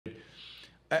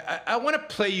I want to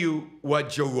play you what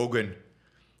Joe Rogan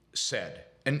said.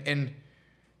 And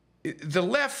the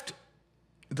left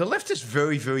is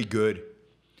very, very good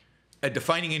at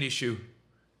defining an issue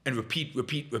and repeat.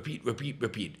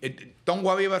 Don't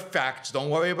worry about facts. Don't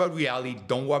worry about reality.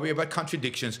 Don't worry about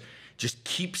contradictions. Just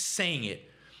keep saying it.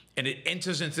 And it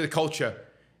enters into the culture.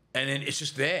 And then it's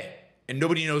just there. And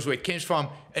nobody knows where it came from.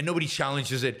 And nobody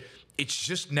challenges it. It's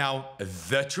just now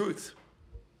the truth.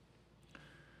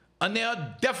 And they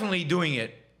are definitely doing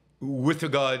it with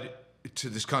regard to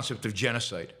this concept of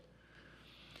genocide.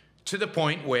 To the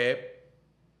point where,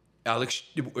 Joe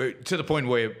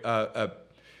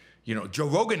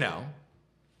Rogan now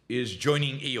is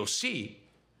joining AOC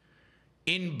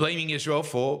in blaming Israel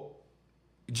for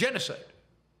genocide.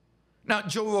 Now,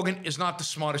 Joe Rogan is not the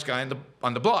smartest guy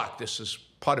on the block. This is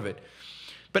part of it.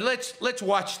 But let's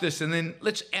watch this and then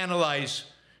let's analyze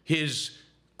his,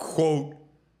 quote,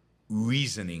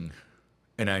 reasoning.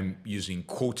 And I'm using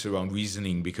quotes around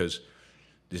reasoning because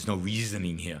there's no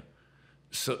reasoning here.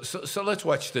 So let's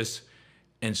watch this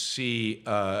and see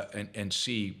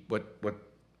see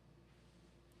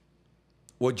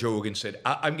what Joe Rogan said.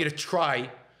 I'm going to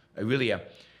try. I really am.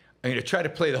 I'm going to try to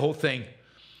play the whole thing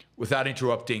without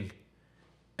interrupting,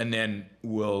 and then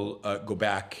we'll go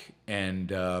back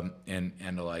and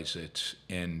analyze it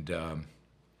and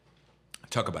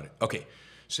talk about it. Okay.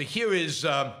 So here is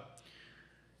Joe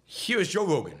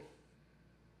Rogan.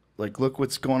 Like, look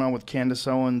what's going on with Candace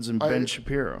Owens and Ben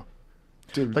Shapiro.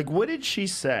 Dude. Like, what did she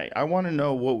say? I want to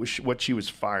know what she was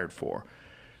fired for.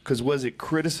 Because was it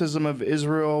criticism of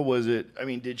Israel? Was it, I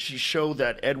mean, did she show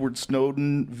that Edward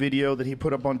Snowden video that he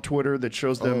put up on Twitter that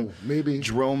shows them maybe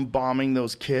drone bombing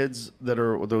those kids that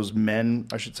are, those men,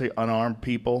 I should say, unarmed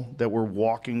people that were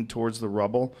walking towards the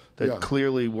rubble that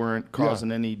clearly weren't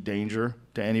causing any danger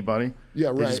to anybody? Yeah,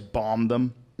 right. They just bombed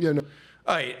them? Yeah, no.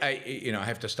 I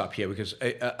have to stop here because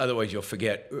otherwise you'll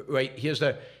forget. Right,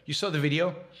 you saw the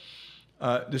video?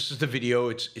 This is the video.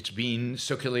 It's been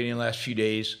circulating in the last few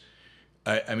days.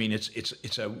 I mean,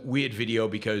 it's a weird video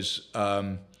because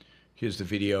here's the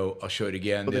video. I'll show it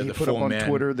again. Well, he put up on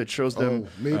Twitter that shows them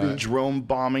drone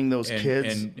bombing those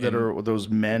kids that are those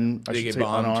men, I should say,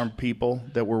 unarmed people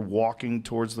that were walking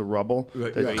towards the rubble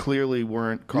that clearly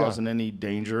weren't causing any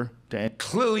danger.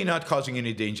 Clearly not causing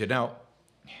any danger. Now,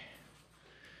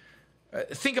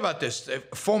 think about this.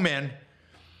 4 men.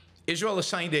 Israel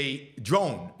assigned a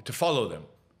drone to follow them.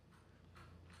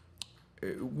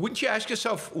 Wouldn't you ask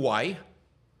yourself why?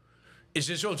 Is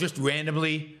Israel just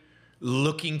randomly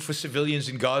looking for civilians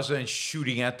in Gaza and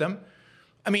shooting at them?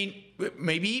 I mean,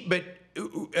 maybe, but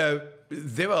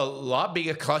there are a lot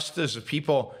bigger clusters of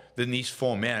people than these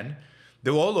 4 men.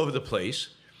 They're all over the place.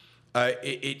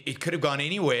 It could have gone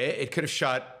anywhere. It could have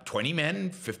shot 20 men,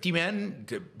 50 men,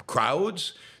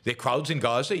 crowds. There are crowds in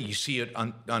Gaza. You see it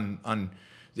on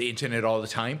the internet all the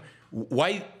time.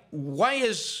 Why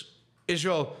is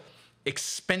Israel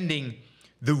expending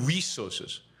the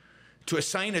resources to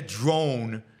assign a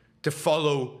drone to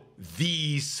follow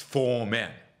these 4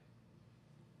 men?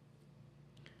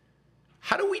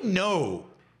 How do we know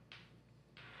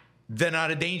they're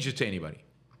not a danger to anybody?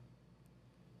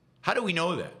 How do we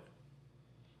know that?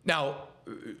 Now,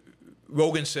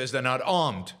 Rogan says they're not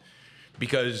armed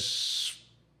because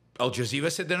Al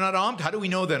Jazeera said they're not armed. How do we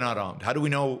know they're not armed? How do we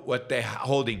know what they're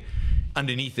holding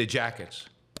underneath their jackets?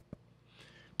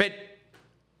 But,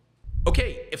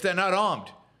 okay, if they're not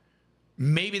armed,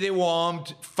 maybe they were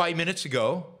armed 5 minutes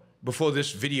ago before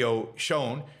this video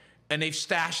shown, and they've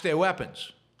stashed their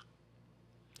weapons.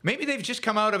 Maybe they've just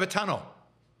come out of a tunnel,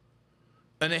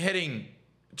 and they're heading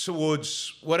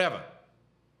towards whatever.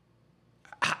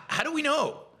 How do we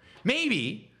know?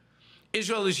 Maybe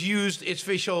Israel has used its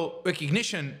facial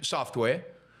recognition software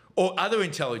or other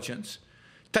intelligence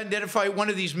to identify one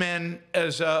of these men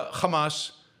as a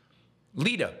Hamas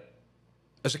leader,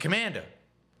 as a commander.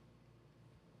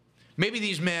 Maybe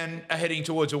these men are heading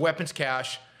towards a weapons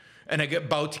cache and are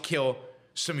about to kill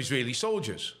some Israeli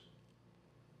soldiers.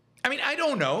 I mean, I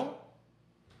don't know.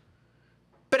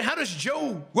 But how does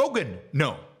Joe Rogan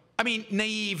know? I mean,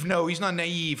 naive, no, he's not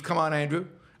naive. Come on, Andrew.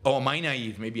 Oh, am I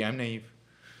naive? Maybe I'm naive.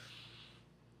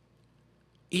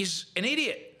 He's an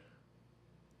idiot.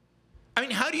 I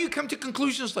mean, how do you come to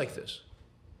conclusions like this?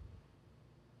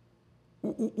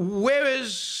 Where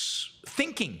is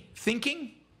thinking?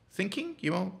 Thinking?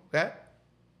 You know that?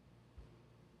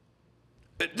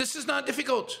 This is not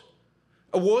difficult.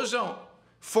 A war zone.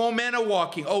 4 men are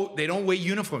walking. Oh, they don't wear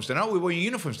uniforms. They're not wearing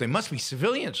uniforms. They must be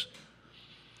civilians.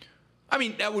 I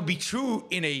mean, that would be true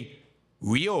in a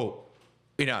real,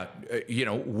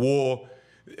 war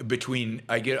between,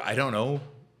 I don't know,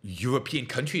 European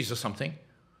countries or something.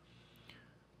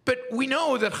 But we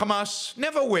know that Hamas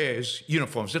never wears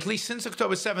uniforms. At least since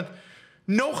October 7th,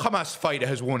 no Hamas fighter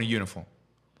has worn a uniform.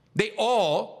 They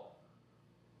all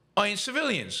are in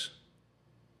civilians.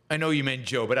 I know you meant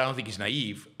Joe, but I don't think he's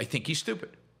naive. I think he's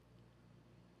stupid.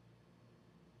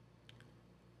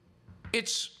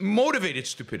 It's motivated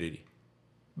stupidity,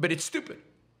 but it's stupid.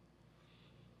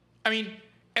 I mean,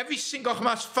 every single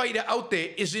Hamas fighter out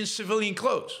there is in civilian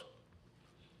clothes.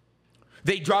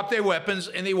 They drop their weapons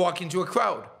and they walk into a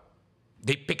crowd.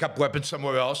 They pick up weapons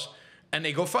somewhere else and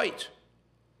they go fight.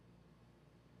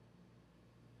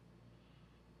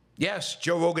 Yes,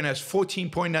 Joe Rogan has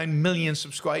 14.9 million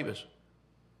subscribers.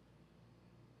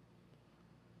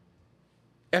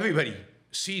 Everybody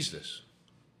sees this,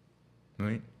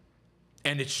 right?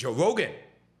 And it's Joe Rogan.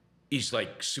 He's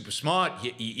like super smart.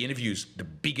 He interviews the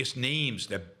biggest names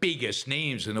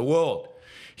in the world.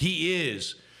 He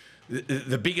is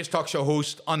the biggest talk show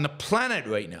host on the planet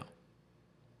right now.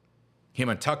 Him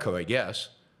and Tucker, I guess.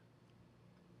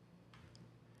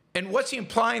 And what's he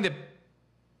implying that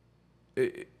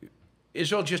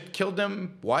Israel just killed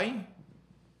them? Why?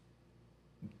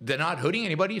 They're not hurting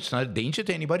anybody. It's not a danger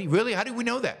to anybody. Really? How do we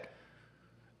know that?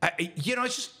 It's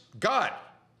just God.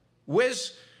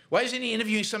 Why isn't he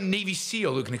interviewing some Navy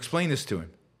SEAL who can explain this to him?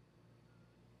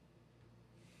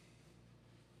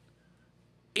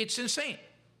 It's insane.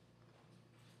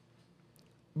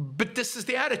 But this is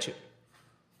the attitude.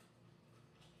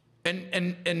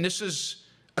 And this is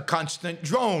a constant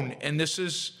drone. And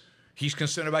he's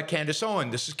concerned about Candace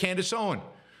Owen. This is Candace Owen.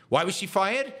 Why was she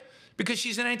fired? Because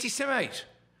she's an anti-Semite.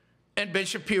 And Ben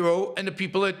Shapiro and the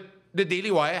people at the Daily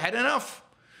Wire had enough.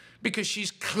 Because she's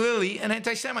clearly an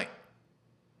anti-Semite.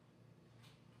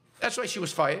 That's why she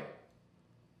was fired.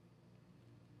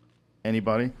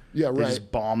 Anybody? Yeah, right. They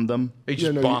just bombed them. They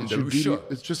just bombed them, sure.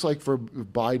 It's just like for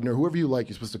Biden or whoever you like,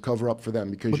 you're supposed to cover up for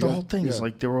them because. But the whole thing is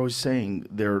like they were always saying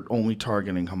they're only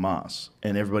targeting Hamas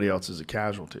and everybody else is a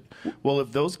casualty. Well,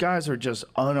 if those guys are just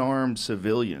unarmed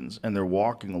civilians and they're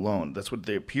walking alone, that's what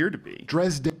they appear to be.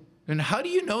 Dresden. And how do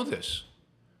you know this?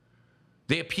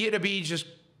 They appear to be just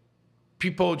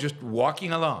people just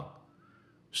walking along,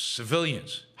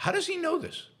 civilians. How does he know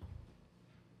this?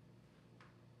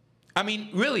 I mean,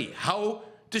 really, how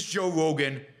does Joe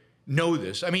Rogan know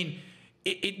this? I mean,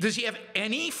 does he have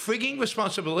any frigging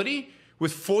responsibility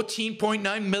with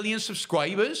 14.9 million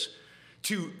subscribers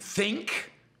to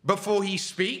think before he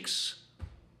speaks?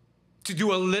 To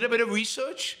do a little bit of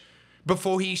research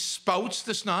before he spouts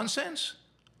this nonsense?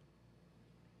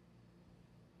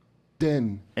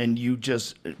 And you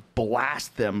just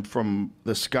blast them from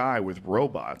the sky with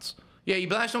robots. Yeah, you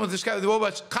blast them with the sky with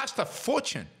robots. Cost a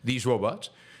fortune, these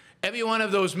robots. Every one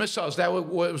of those missiles, that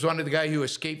was one of the guy who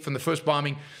escaped from the first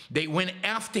bombing. They went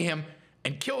after him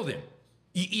and killed him.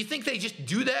 You think they just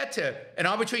do that to an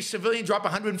arbitrary civilian, drop a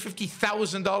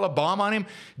 $150,000 bomb on him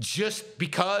just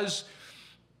because,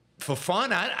 for fun?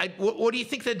 What do you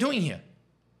think they're doing here?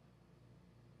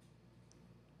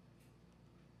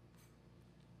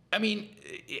 I mean,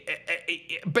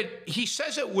 but he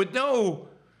says it with no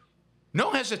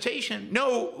hesitation.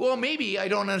 No, well, maybe I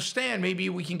don't understand. Maybe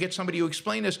we can get somebody to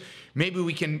explain this. Maybe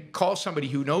we can call somebody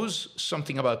who knows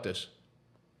something about this.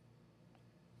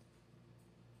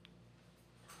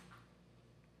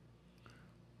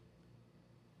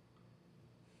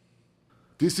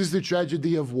 This is the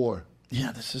tragedy of war.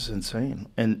 Yeah, this is insane.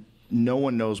 And no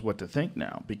one knows what to think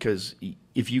now because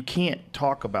if you can't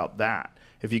talk about that,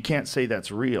 if you can't say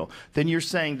that's real, then you're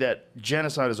saying that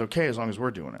genocide is okay as long as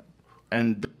we're doing it.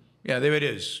 And yeah, there it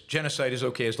is. Genocide is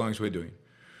okay as long as we're doing it.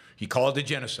 He called it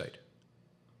genocide.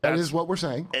 That is what we're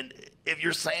saying. And if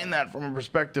you're saying that from a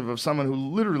perspective of someone who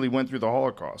literally went through the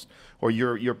Holocaust, or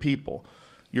your people,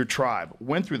 your tribe,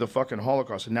 went through the fucking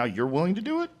Holocaust, and now you're willing to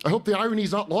do it? I hope the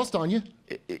irony's not lost on you.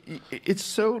 It's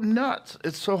so nuts.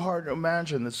 It's so hard to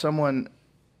imagine that someone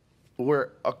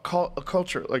where a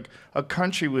culture, like a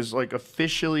country was like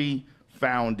officially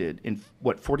founded in,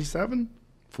 what, 47?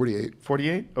 48.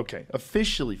 48? Okay.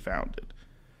 Officially founded.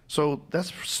 So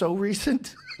that's so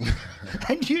recent.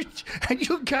 and you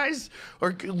guys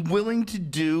are willing to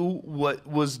do what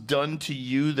was done to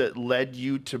you that led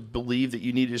you to believe that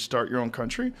you needed to start your own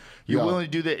country? You're willing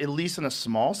to do that at least on a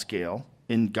small scale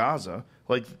in Gaza.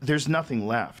 Like, there's nothing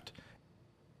left.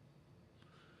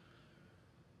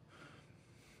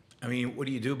 I mean, what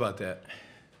do you do about that?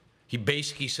 He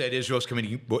basically said Israel's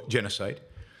committing genocide.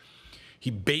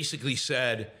 He basically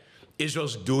said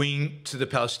Israel's doing to the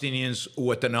Palestinians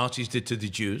what the Nazis did to the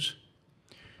Jews.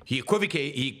 He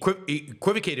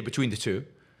equivocated between the two.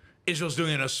 Israel's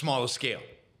doing it on a smaller scale.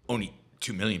 Only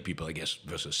 2 million people, I guess,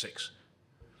 versus 6.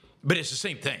 But it's the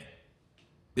same thing.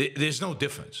 There's no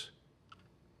difference.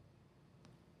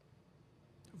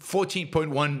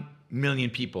 14.1 million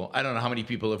people. I don't know how many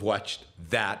people have watched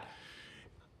that.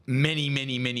 Many,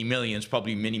 many, many millions,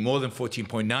 probably many more than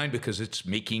 14.9 because it's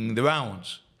making the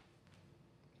rounds.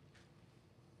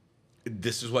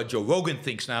 This is what Joe Rogan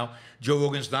thinks now. Joe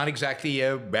Rogan's not exactly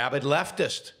a rabid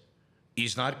leftist.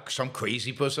 He's not some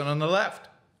crazy person on the left.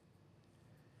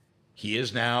 He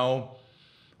is now,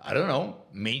 I don't know,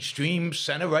 mainstream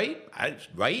center right?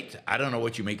 Right? I don't know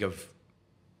what you make of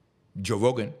Joe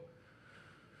Rogan.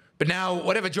 But now,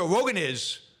 whatever Joe Rogan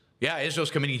is, yeah, Israel's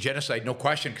committing genocide, no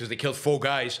question, because they killed 4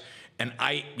 guys, and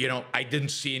I didn't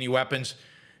see any weapons,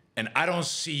 and I don't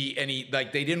see any,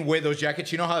 like, they didn't wear those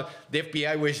jackets. You know how the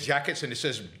FBI wears jackets and it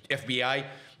says FBI?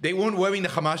 They weren't wearing the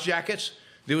Hamas jackets.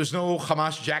 There was no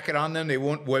Hamas jacket on them. They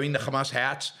weren't wearing the Hamas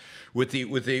hats with the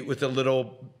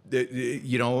little,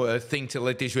 thing to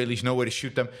let the Israelis know where to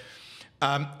shoot them.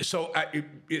 So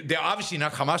they're obviously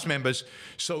not Hamas members.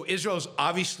 So Israel's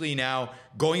obviously now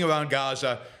going around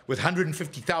Gaza with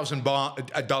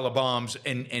 $150,000 bombs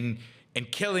and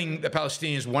killing the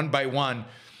Palestinians one by one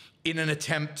in an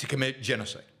attempt to commit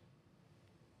genocide.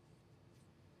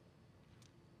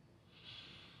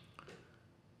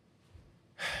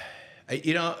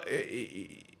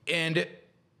 And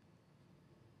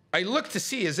I look to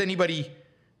see, has anybody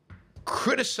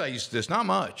criticized this? Not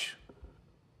much.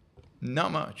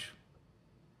 Not much.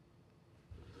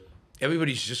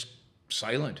 Everybody's just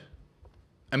silent.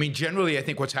 I mean, generally, I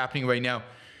think what's happening right now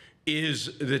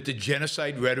is that the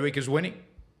genocide rhetoric is winning.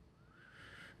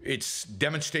 It's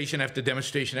demonstration after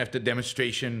demonstration after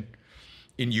demonstration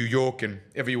in New York and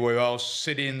everywhere else,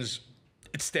 sit-ins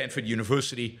at Stanford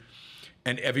University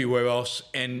and everywhere else.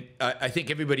 And I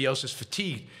think everybody else is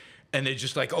fatigued. And they're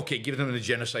just like, okay, give them the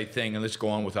genocide thing and let's go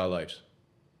on with our lives.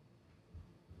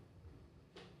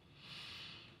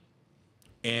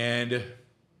 And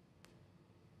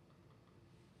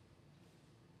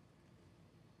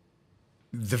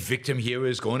the victim here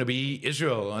is going to be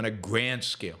Israel on a grand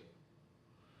scale.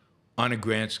 On a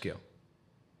grand scale.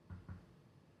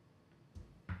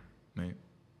 Right.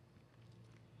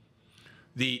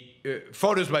 The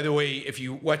photos, by the way, if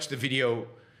you watch the video,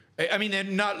 I mean, there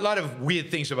are not a lot of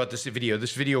weird things about this video.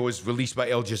 This video was released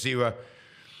by Al Jazeera.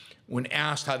 When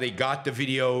asked how they got the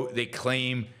video, they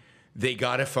claim they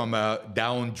got it from a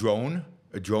downed drone,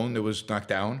 a drone that was knocked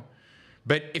down.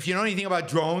 But if you know anything about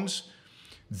drones,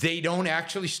 they don't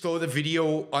actually store the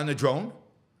video on the drone.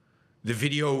 The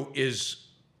video is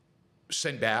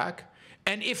sent back.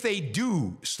 And if they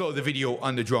do store the video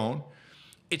on the drone,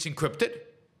 it's encrypted.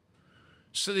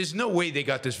 So there's no way they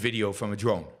got this video from a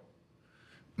drone.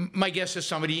 My guess is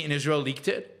somebody in Israel leaked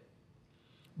it.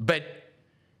 But,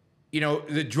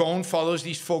 the drone follows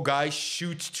these 4 guys,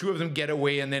 shoots, 2 of them get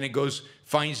away, and then it goes,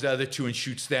 finds the other 2 and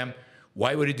shoots them.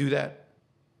 Why would it do that?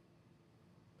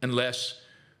 Unless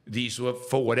these were,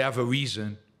 for whatever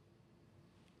reason,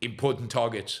 important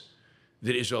targets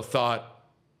that Israel thought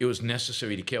it was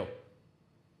necessary to kill.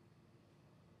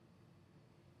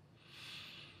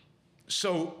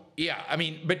 So, yeah, I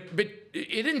mean, but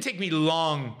it didn't take me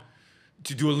long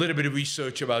to do a little bit of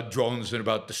research about drones and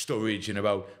about the storage and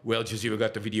about where Al Jazeera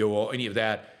got the video or any of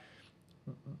that.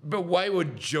 But why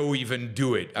would Joe even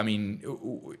do it? I mean,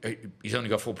 he's only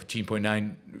got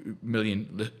 14.9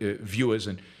 million viewers,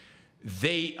 and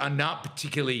they are not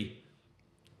particularly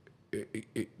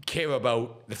care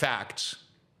about the facts.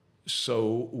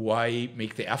 So why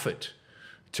make the effort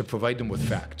to provide them with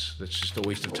facts? That's just a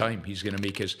waste of time. He's going to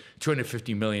make his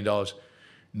 $250 million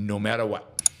no matter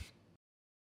what.